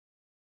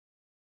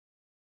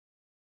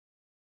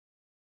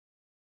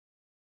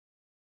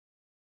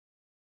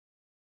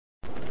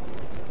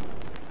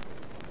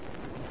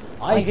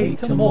I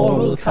hate a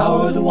moral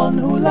coward, one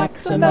who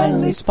lacks a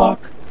manly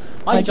spark.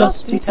 I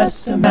just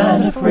detest a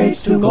man afraid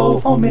to go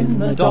home in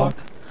the dark.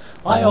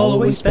 I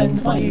always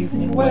spend my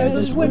evening where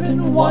there's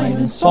women, wine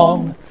and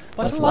song,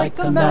 but like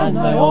a man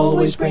I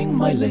always bring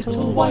my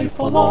little wife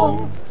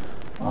along.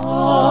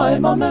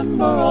 I'm a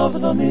member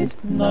of the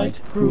midnight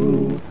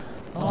crew.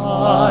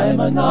 I'm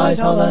a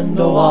night owl and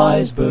a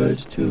wise bird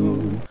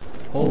too.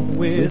 Home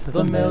with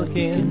the milk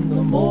in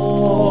the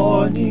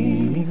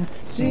morning,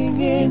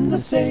 singing the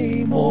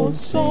same old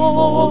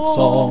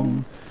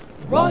song.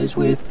 Rise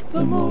with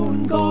the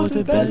moon, go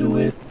to bed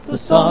with the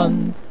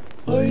sun.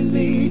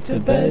 Early to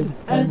bed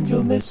and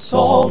you'll miss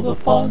all the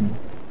fun.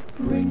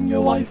 Bring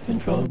your wife in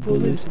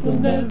trouble, it will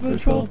never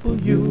trouble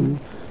you.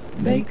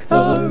 Make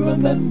her a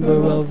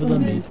member of the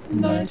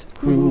midnight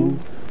crew.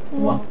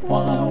 Wah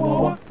wah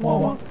wah wah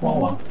wah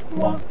wah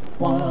wah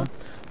wah.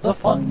 The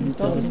fun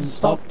doesn't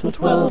stop till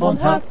 12 on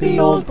happy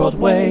old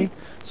Broadway.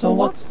 So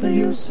what's the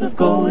use of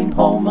going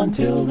home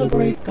until the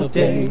break of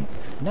day?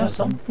 Now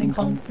something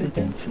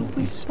confidential,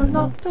 whisper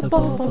not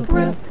above a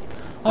breath.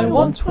 I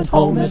once went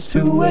home at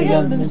 2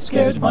 a.m. and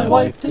scared my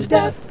wife to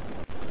death.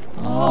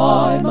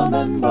 I'm a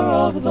member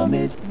of the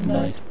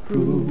midnight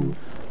crew.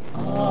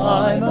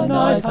 I'm a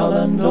night owl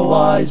and a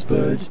wise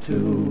bird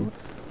too.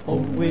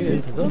 Home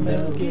with the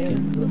milk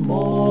in the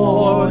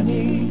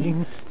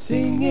morning,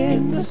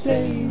 singing the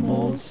same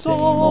old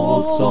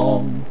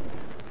song.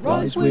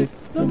 Rise with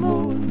the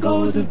moon,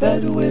 go to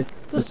bed with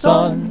the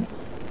sun.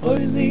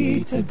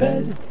 Early to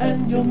bed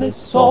and you'll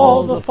miss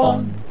all the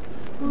fun.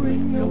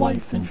 Bring your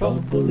wife in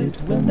trouble,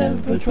 it will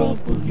never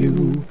trouble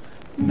you.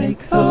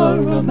 Make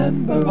her a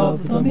member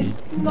of the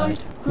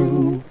midnight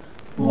crew.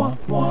 Wah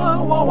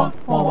wah wah wah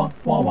wah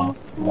wah wah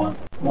wah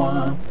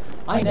wah.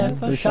 I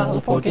never shall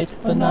forget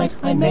the night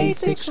I made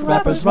 6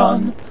 rappers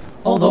run.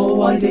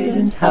 Although I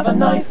didn't have a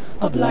knife,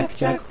 a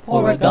blackjack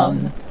or a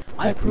gun,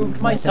 I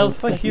proved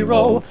myself a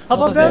hero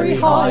of a very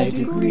high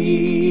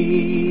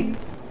degree.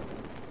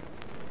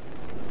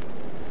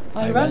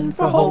 I ran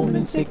for home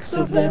and 6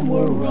 of them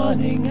were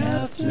running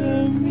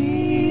after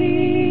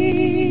me.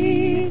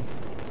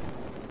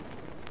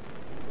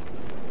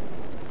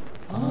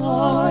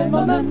 I'm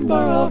a member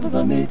of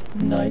the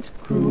midnight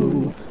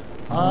crew.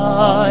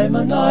 I'm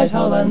a night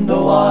owl and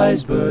a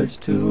wise bird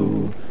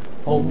too.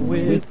 Home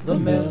with the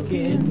milk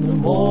in the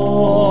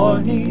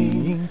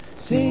morning,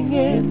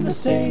 singing the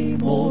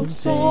same old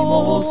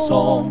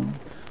song.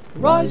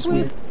 Rise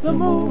with the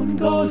moon,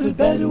 go to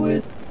bed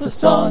with the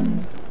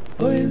sun.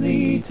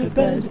 Early to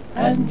bed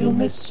and you'll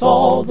miss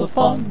all the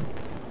fun.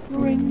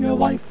 Bring your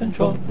wife in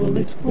trouble,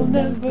 it will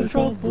never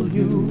trouble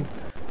you.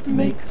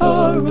 Make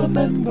her a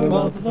member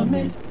of the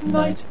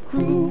midnight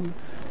crew.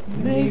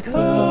 Make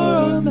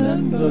her a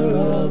member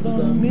of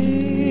the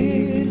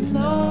midnight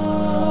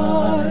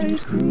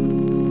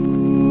crew.